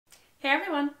Hey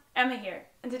everyone, Emma here,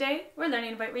 and today we're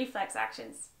learning about reflex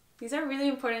actions. These are really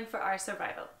important for our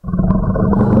survival.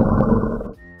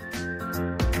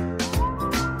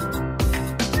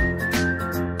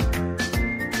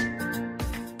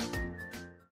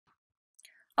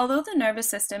 Although the nervous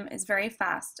system is very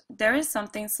fast, there is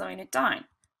something slowing it down: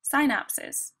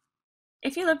 synapses.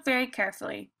 If you look very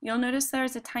carefully, you'll notice there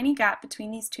is a tiny gap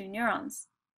between these two neurons.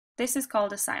 This is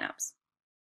called a synapse.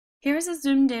 Here is a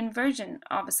zoomed-in version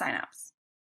of a synapse.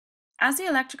 As the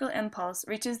electrical impulse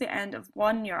reaches the end of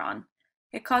one neuron,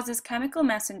 it causes chemical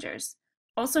messengers,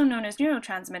 also known as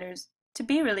neurotransmitters, to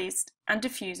be released and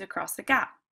diffuse across the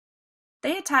gap.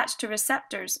 They attach to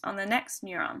receptors on the next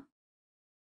neuron.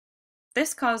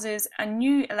 This causes a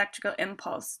new electrical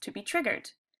impulse to be triggered,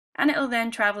 and it will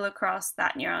then travel across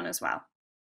that neuron as well.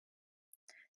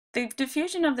 The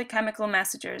diffusion of the chemical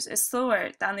messengers is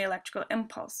slower than the electrical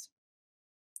impulse.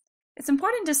 It's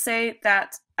important to say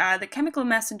that the chemical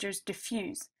messengers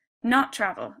diffuse, not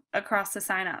travel, across the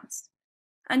synapse.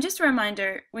 And just a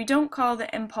reminder, we don't call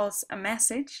the impulse a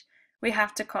message, we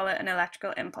have to call it an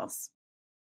electrical impulse.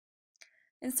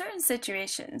 In certain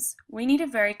situations, we need a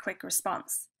very quick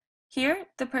response. Here,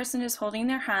 the person is holding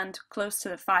their hand close to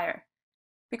the fire.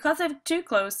 Because they're too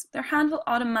close, their hand will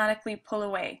automatically pull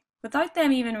away, without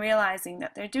them even realizing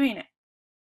that they're doing it.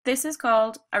 This is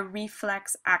called a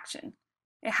reflex action.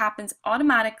 It happens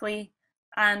automatically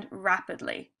and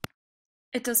rapidly.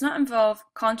 It does not involve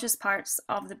conscious parts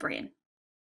of the brain.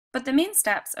 But the main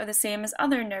steps are the same as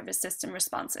other nervous system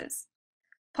responses.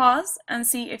 Pause and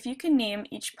see if you can name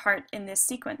each part in this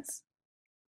sequence.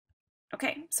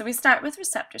 Okay, so we start with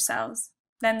receptor cells,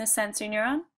 then the sensory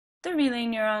neuron, the relay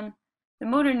neuron, the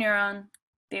motor neuron,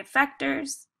 the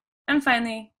effectors, and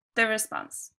finally, the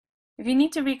response. If you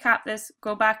need to recap this,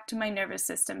 go back to my nervous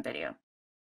system video.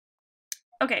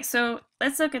 Okay, so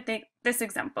let's look at this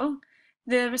example.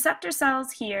 The receptor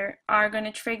cells here are going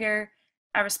to trigger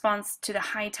a response to the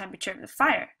high temperature of the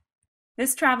fire.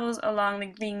 This travels along the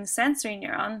green sensory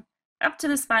neuron, up to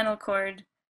the spinal cord,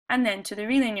 and then to the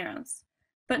relay neurons.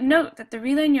 But note that the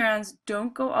relay neurons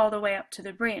don't go all the way up to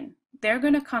the brain. They're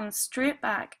going to come straight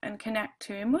back and connect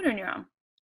to a motor neuron.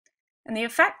 And the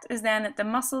effect is then that the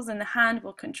muscles in the hand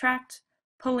will contract,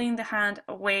 pulling the hand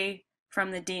away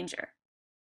from the danger.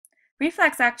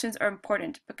 Reflex actions are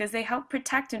important because they help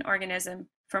protect an organism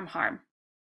from harm.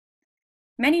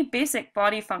 Many basic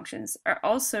body functions are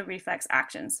also reflex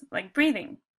actions, like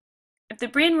breathing. If the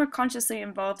brain were consciously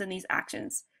involved in these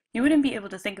actions, you wouldn't be able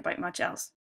to think about much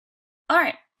else.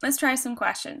 Alright, let's try some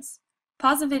questions.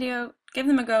 Pause the video, give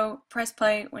them a go, press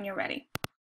play when you're ready.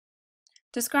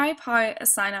 Describe how a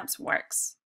synapse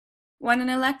works. When an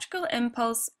electrical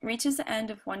impulse reaches the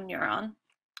end of one neuron,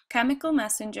 chemical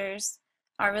messengers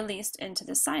are released into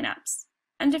the synapse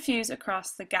and diffuse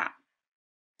across the gap.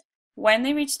 When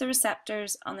they reach the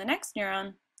receptors on the next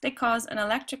neuron, they cause an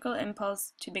electrical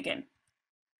impulse to begin.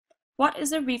 What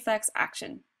is a reflex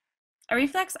action? A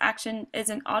reflex action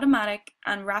is an automatic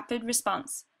and rapid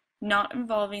response, not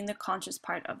involving the conscious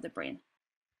part of the brain.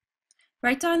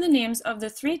 Write down the names of the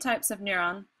 3 types of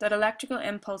neuron that electrical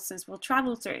impulses will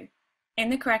travel through, in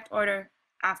the correct order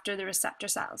after the receptor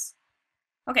cells.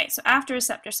 Okay, so after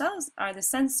receptor cells are the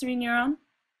sensory neuron,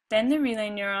 then the relay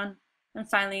neuron, and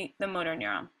finally the motor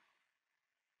neuron.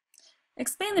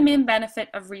 Explain the main benefit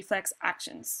of reflex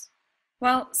actions.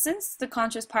 Well, since the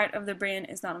conscious part of the brain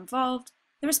is not involved,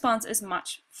 the response is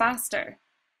much faster.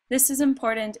 This is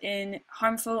important in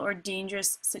harmful or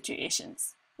dangerous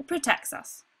situations. It protects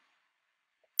us.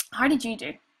 How did you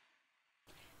do?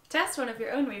 Test one of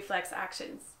your own reflex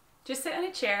actions. Just sit in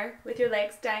a chair with your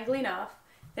legs dangling off,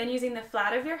 then using the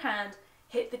flat of your hand,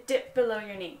 hit the dip below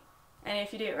your knee. And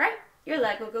if you do it right, your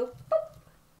leg will go boop.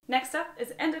 Next up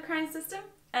is Endocrine System,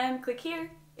 and click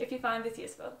here if you find this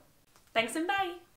useful. Thanks and bye!